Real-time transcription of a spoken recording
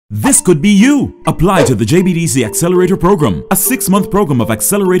This could be you. Apply to the JBDC Accelerator program, a 6-month program of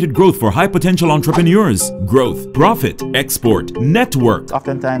accelerated growth for high-potential entrepreneurs. Growth, profit, export, network.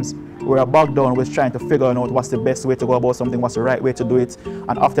 Oftentimes, we're bogged down with trying to figure out what's the best way to go about something, what's the right way to do it.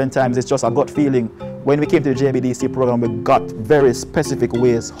 And oftentimes, it's just a gut feeling. When we came to the JBDC program, we got very specific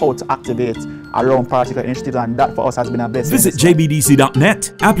ways how to activate around particular initiatives, and that for us has been a blessing. Visit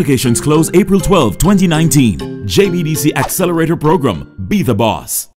jbdc.net. Applications close April 12, 2019. JBDC Accelerator program. Be the boss.